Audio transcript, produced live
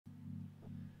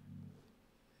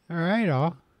All right,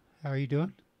 all. How are you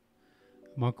doing?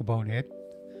 I'm Uncle Bonehead.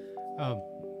 Um,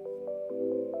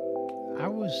 I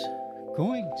was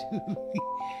going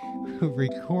to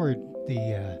record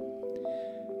the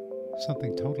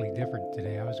something totally different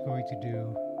today. I was going to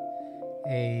do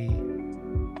a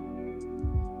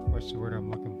what's the word I'm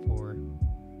looking for?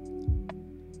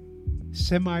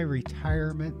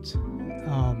 Semi-retirement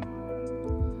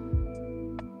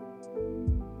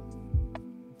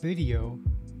video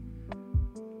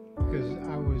because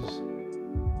I want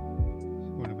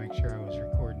to make sure I was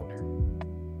recording there.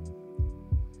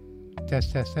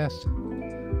 Test, test, test.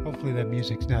 Hopefully that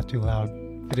music's not too loud.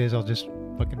 If it is, I'll just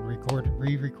fucking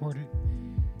re-record it.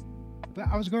 But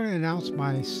I was going to announce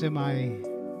my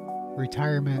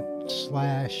semi-retirement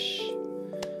slash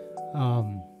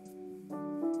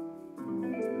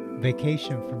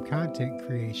vacation from content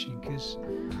creation because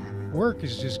work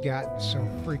has just gotten so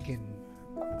freaking,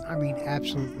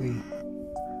 absolutely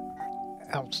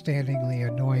outstandingly,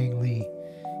 annoyingly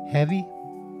heavy.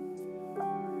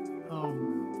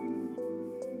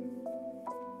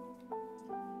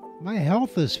 My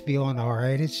health is feeling all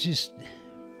right. It's just,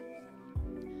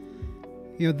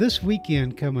 this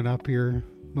weekend coming up here,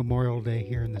 Memorial Day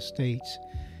here in the States,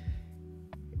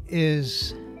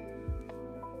 is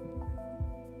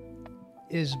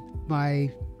my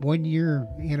 1 year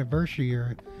anniversary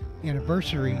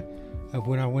of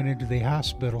when I went into the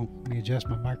hospital. Let me adjust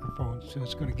my microphone so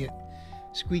it's going to get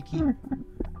squeaky.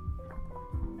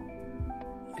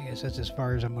 I guess that's as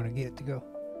far as I'm going to get it to go.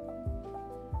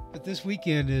 But this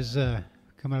weekend is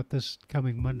coming up. This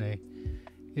coming Monday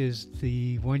is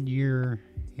the 1 year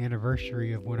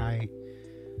anniversary of when I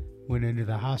went into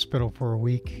the hospital for a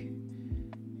week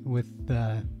with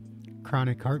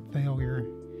chronic heart failure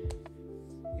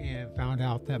and found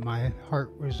out that my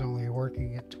heart was only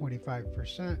working at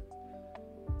 25%.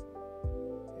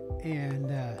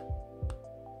 And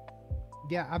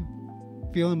I'm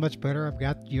feeling much better. I've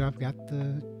got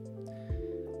the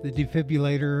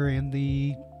defibrillator and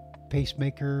the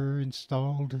pacemaker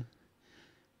installed,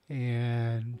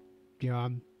 and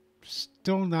I'm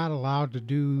still not allowed to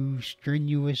do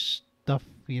strenuous stuff,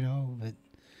 but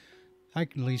I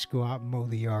can at least go out and mow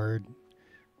the yard.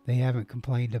 They haven't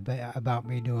complained about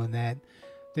me doing that.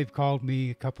 They've called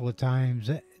me a couple of times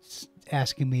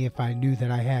asking me if I knew that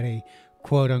I had a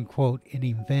quote unquote an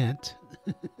event.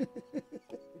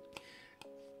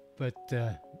 But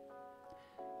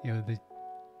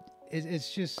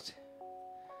it's just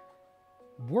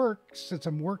work. Since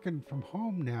I'm working from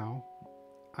home now,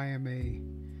 I am a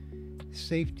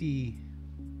safety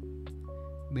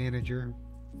manager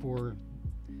for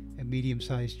a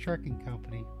medium-sized trucking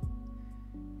company,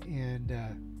 and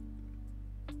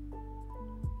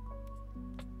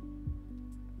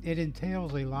it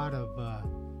entails a lot of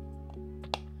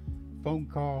phone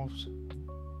calls.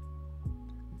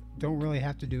 Don't really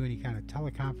have to do any kind of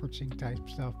teleconferencing type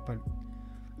stuff, but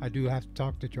I do have to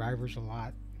talk to drivers a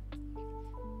lot,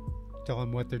 tell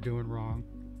them what they're doing wrong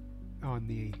on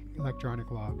the electronic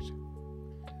logs.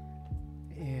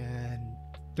 And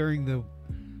during the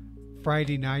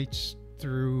Friday nights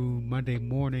through Monday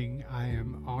morning, I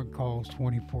am on calls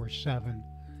 24/7,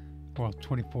 well,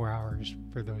 24 hours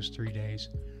for those 3 days.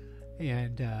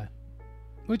 And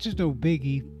which is no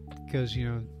biggie because,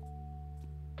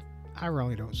 I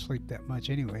really don't sleep that much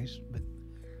anyways, but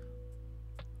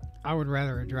I would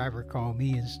rather a driver call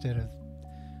me instead of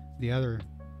the other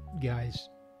guys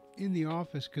in the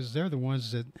office, because they're the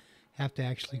ones that have to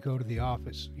actually go to the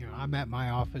office. I'm at my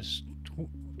office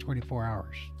 24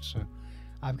 hours, so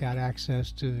I've got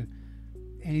access to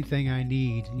anything I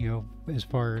need, as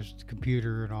far as the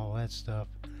computer and all that stuff.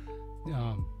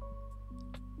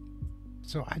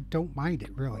 So I don't mind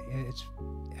it, really. It's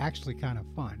actually kind of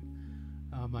fun.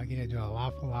 I get into an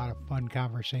awful lot of fun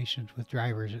conversations with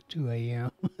drivers at 2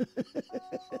 a.m.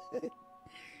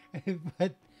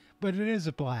 but it is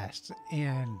a blast,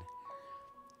 and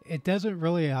it doesn't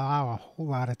really allow a whole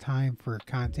lot of time for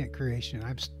content creation.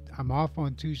 I'm off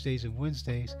on Tuesdays and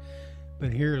Wednesdays,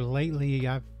 but here lately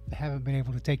I haven't been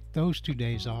able to take those 2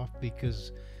 days off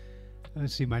because,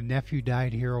 let's see, my nephew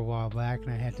died here a while back,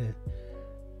 and I had to,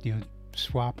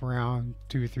 swap around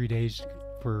 2 or 3 days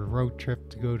for a road trip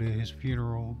to go to his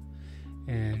funeral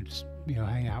and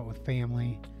hang out with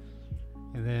family.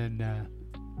 And then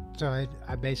so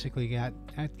I basically got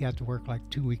to work like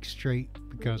 2 weeks straight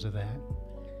because of that.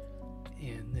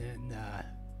 And then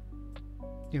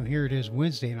here it is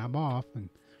Wednesday and I'm off, and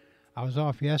I was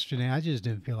off yesterday. I just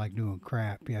didn't feel like doing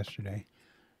crap yesterday.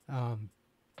 Loud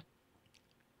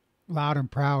and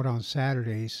Proud on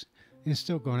Saturdays is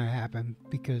still going to happen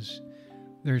because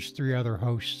there's 3 other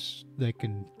hosts that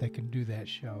can do that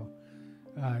show.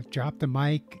 Drop the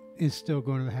Mic is still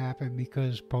going to happen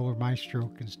because Polar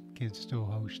Maestro can still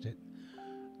host it.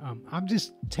 I'm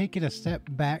just taking a step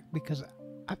back because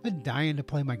I've been dying to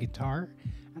play my guitar,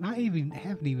 and I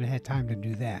haven't even had time to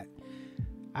do that.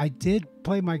 I did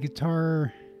play my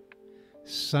guitar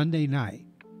Sunday night.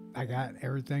 I got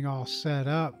everything all set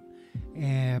up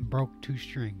and broke 2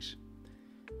 strings.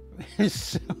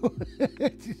 So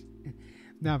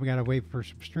now we gotta wait for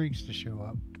some strings to show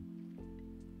up.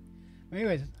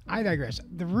 Anyways, I digress.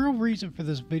 The real reason for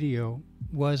this video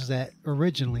was that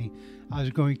originally I was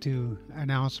going to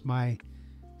announce my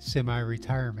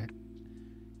semi-retirement,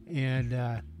 and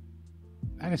I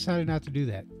decided not to do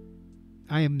that.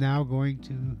 I am now going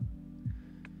to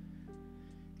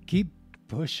keep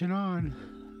pushing on.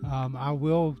 I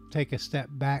will take a step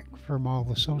back from all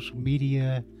the social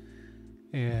media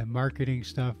and marketing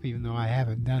stuff, even though I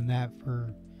haven't done that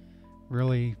for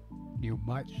really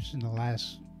much in the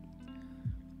last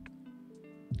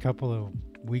couple of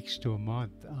weeks to a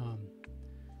month.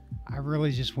 I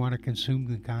really just want to consume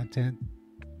the content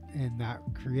and not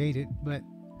create it. But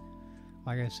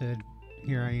like I said,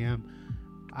 here I am.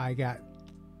 I got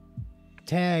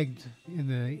tagged in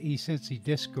the Ecency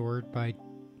Discord by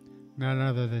none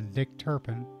other than Dick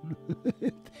Turpin.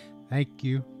 Thank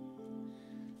you.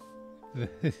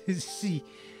 See,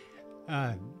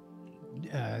 a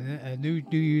new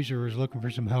user was looking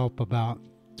for some help about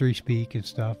 3Speak and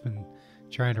stuff, and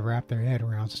trying to wrap their head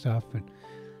around stuff, and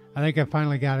I think I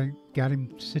finally got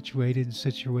him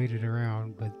situated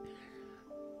around. But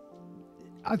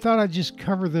I thought I'd just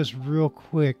cover this real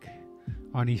quick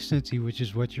on Ecency, which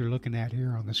is what you're looking at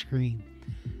here on the screen.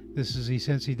 This is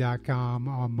Ecency.com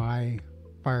on my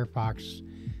Firefox.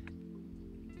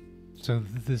 So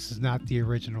this is not the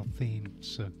original theme.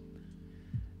 So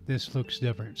this looks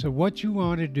different. So what you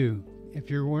want to do, if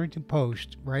you're going to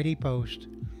post, write a post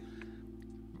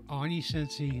on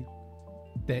Ecency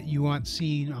that you want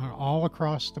seen on all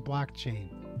across the blockchain.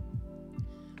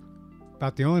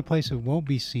 About the only place it won't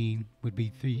be seen would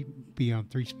be on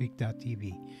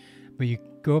 3speak.tv. But you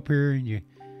go up here and you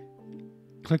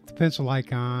click the pencil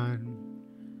icon,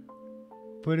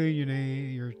 put in your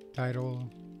name, your title,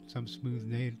 some smooth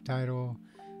name title,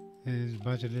 and a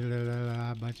bunch of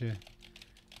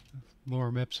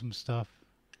Lorem Ipsum stuff.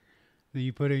 Then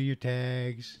you put in your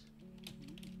tags,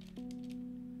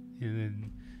 and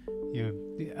then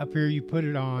up here you put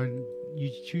it on.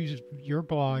 You choose your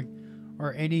blog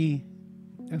or any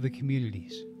of the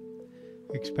communities,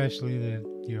 especially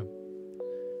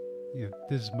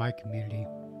this is my community,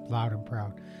 Loud and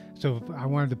Proud. So if I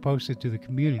wanted to post it to the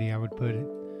community, I would put it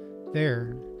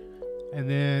there. And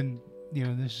then,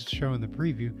 this is showing the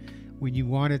preview. When you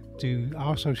want it to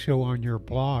also show on your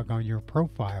blog, on your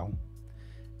profile,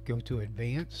 go to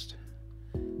Advanced,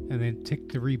 and then tick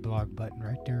the reblog button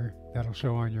right there. That'll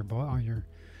show on your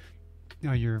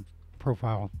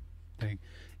profile thing.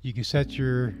 You can set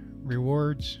your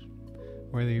rewards,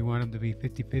 whether you want them to be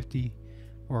 50-50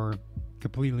 or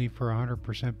completely for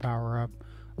 100% power up,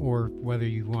 or whether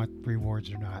you want rewards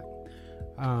or not.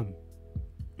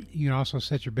 You can also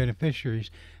set your beneficiaries.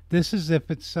 This is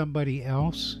if it's somebody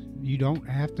else. You don't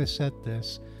have to set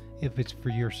this if it's for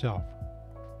yourself.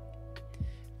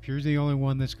 If you're the only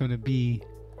one that's going to be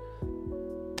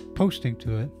posting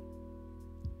to it,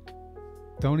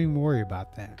 don't even worry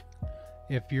about that.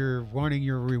 If you're wanting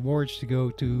your rewards to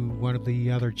go to one of the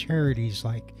other charities,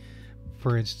 like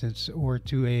for instance, or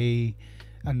to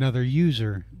another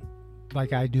user,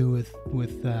 like I do with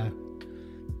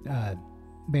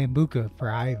Bambuka for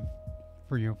Hive,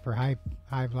 for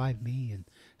Hive Live Me and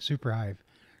Super Hive.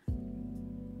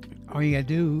 All you gotta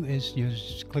do is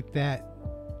just click that,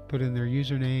 put in their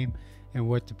username and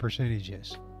what the percentage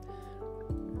is.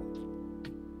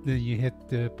 Then you hit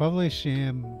the publish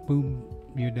and boom,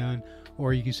 you're done.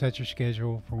 Or you can set your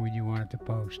schedule for when you want it to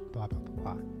post, blah, blah,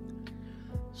 blah, blah.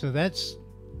 So that's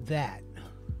that.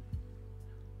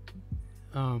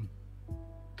 The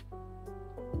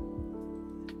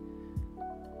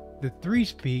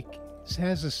 3Speak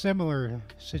has a similar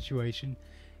situation.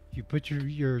 You put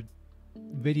your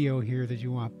video here that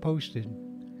you want posted,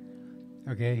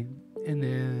 okay, and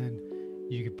then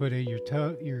you can put in your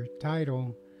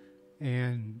title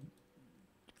and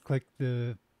click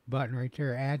the button right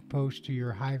there, add post to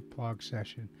your Hive blog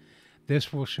session.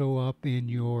 This will show up in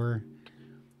your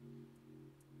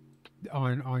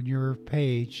on your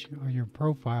page, on your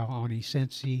profile on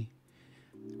Ecency,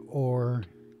 or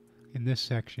in this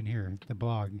section here, the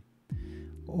blog,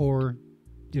 or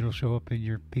it'll show up in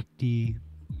your PicD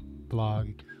blog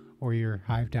or your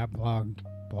Hive.blog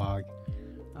blog.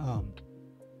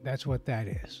 That's what that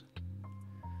is.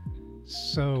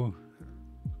 So,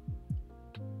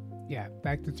 yeah,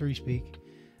 back to 3Speak.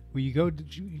 When you go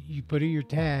to, you put in your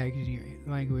tags, your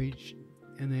language,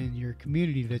 and then your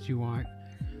community that you want.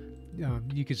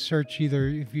 You could search either,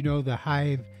 if you know the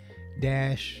Hive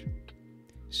dash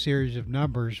series of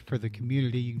numbers for the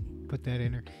community, you can put that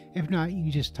in there. If not, you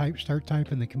can just start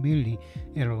typing the community,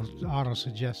 and it'll auto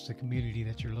suggest the community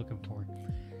that you're looking for.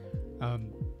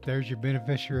 There's your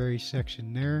beneficiary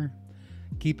section there.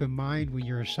 Keep in mind when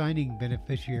you're assigning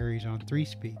beneficiaries on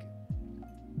 3Speak,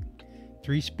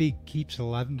 3Speak keeps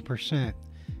 11%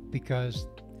 because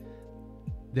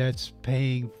that's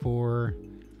paying for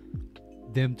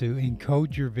them to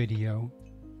encode your video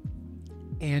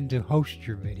and to host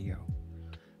your video.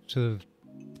 So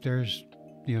there's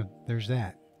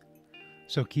that.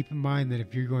 So keep in mind that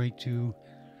if you're going to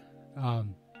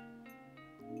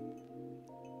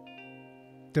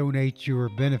donate your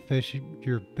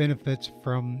benefits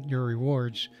from your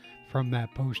rewards from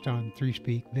that post on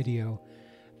 3Speak video,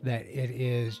 that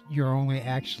you're only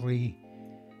actually,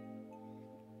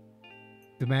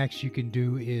 the max you can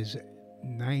do is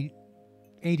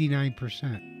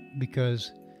 89%,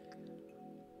 because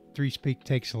 3Speak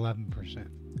takes 11%.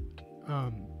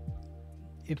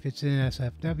 If it's in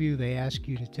SFW, they ask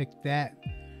you to tick that.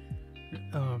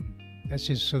 That's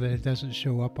just so that it doesn't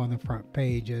show up on the front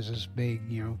page as this big,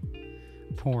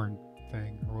 porn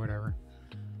thing or whatever.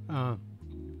 And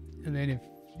then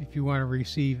if you want to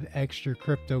receive extra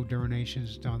crypto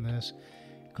donations on this,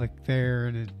 click there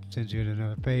and it sends you to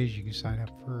another page. You can sign up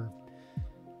for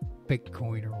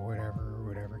Bitcoin or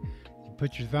whatever. You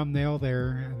put your thumbnail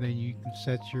there, and then you can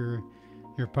set your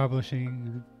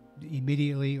publishing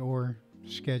immediately or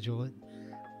schedule it.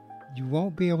 You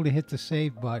won't be able to hit the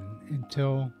save button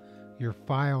until your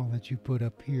file that you put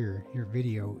up here, your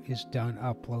video, is done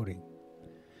uploading.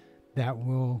 That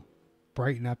will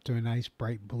brighten up to a nice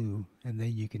bright blue, and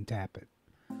then you can tap it.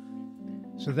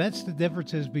 So that's the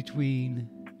differences between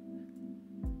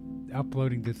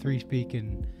uploading to 3Speak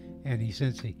and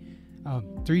Ecency.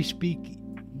 3Speak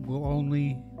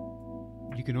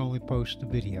you can only post the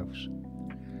videos.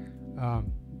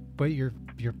 But your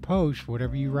post,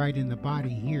 whatever you write in the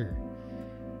body here,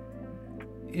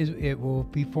 it will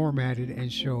be formatted and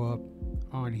show up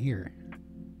on here.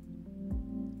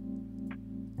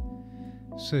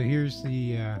 So here's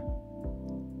the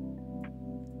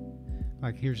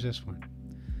here's this one.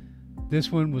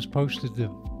 This one was posted to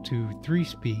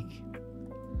 3Speak,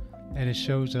 and it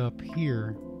shows up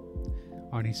here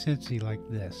on Ecency like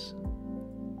this.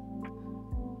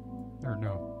 Or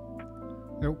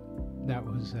nope, that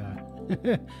was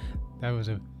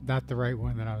not the right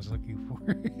one that I was looking for.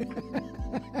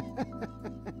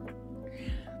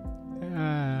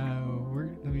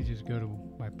 Let me just go to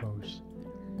my post.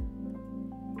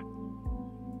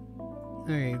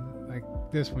 Okay, like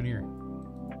this one here.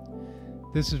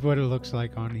 This is what it looks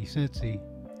like on Ecency.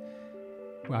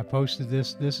 I posted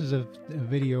this. This is a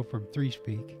video from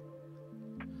 3Speak.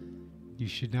 You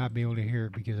should not be able to hear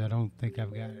it because I don't think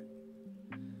I've got it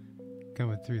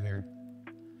coming through there.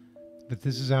 But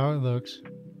this is how it looks.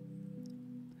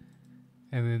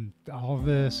 And then all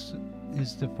this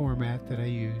is the format that I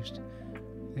used,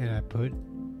 and I put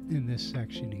in this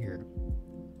section here.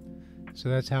 So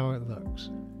that's how it looks.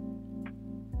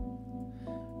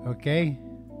 Okay,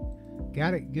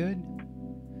 got it good?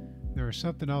 There was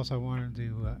something else I wanted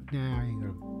to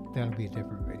that'll be a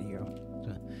different video.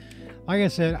 So, like I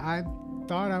said, I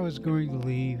thought I was going to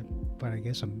leave, but I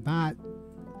guess I'm not.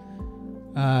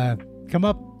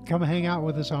 Come hang out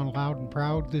with us on Loud and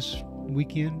Proud this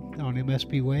weekend on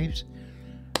MSP Waves.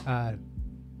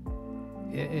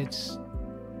 It's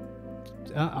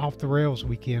off the rails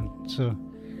weekend, so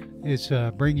it's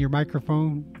bring your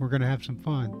microphone. We're gonna have some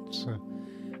fun. So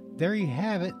there you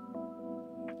have it.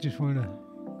 Just want to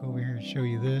go over here and show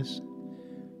you this.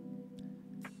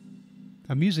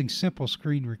 I'm using Simple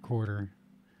Screen Recorder,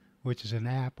 which is an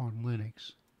app on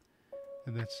Linux,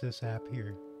 and that's this app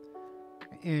here.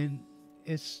 And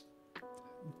it's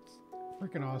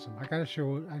freaking awesome. I gotta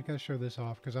show this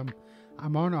off because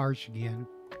I'm on Arch again.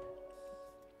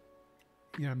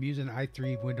 I'm using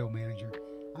i3 Window Manager.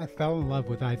 I fell in love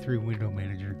with i3 Window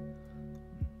Manager,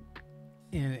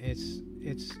 and it's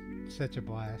such a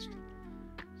blast.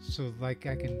 So like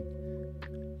I can,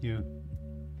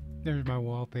 there's my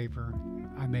wallpaper.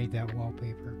 I made that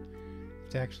wallpaper.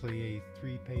 It's actually a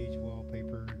 3-page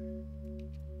wallpaper.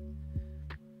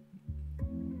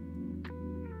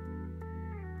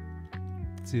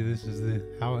 See, this is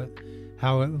how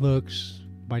it looks.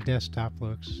 My desktop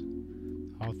looks.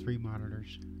 All 3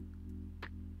 monitors.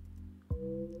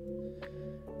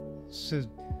 So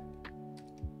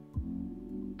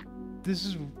this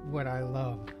is what I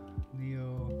love.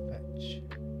 Neo Fetch.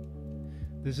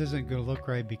 This isn't going to look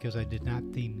right because I did not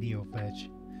theme Neo Fetch.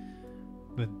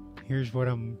 But here's what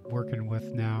I'm working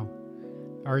with now.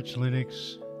 Arch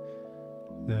Linux,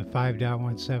 the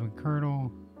 5.17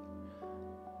 kernel.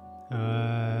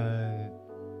 I'm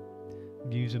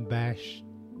using Bash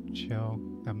shell.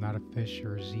 I'm not a fish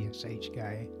or a ZSH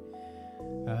guy.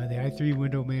 The i3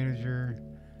 window manager,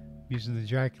 using the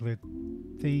Dracula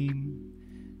theme,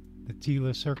 the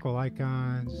Tila circle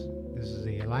icons. This is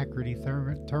the Alacrity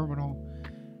terminal,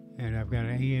 and I've got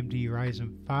an AMD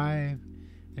Ryzen 5,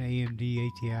 an AMD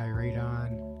ATI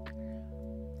Radeon,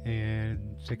 and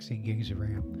 16 gigs of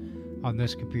RAM on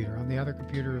this computer. On the other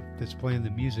computer that's playing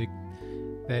the music,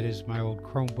 that is my old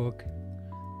Chromebook,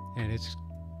 and it's,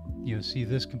 you know, see,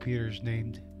 this computer's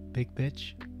named Big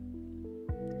Bitch.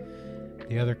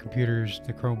 The other computer's,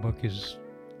 the Chromebook, is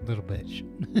Little Bitch.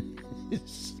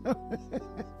 So,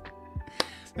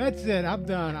 that's it. I'm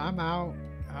done. I'm out.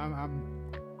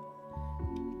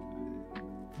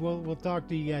 We'll talk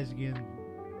to you guys again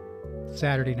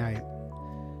Saturday night,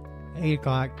 8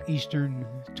 o'clock Eastern,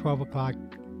 12 o'clock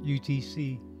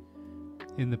UTC,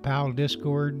 in the PAL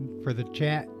Discord for the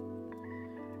chat,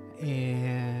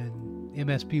 and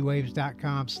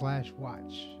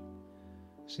mspwaves.com/watch.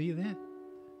 See you then.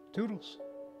 Toodles.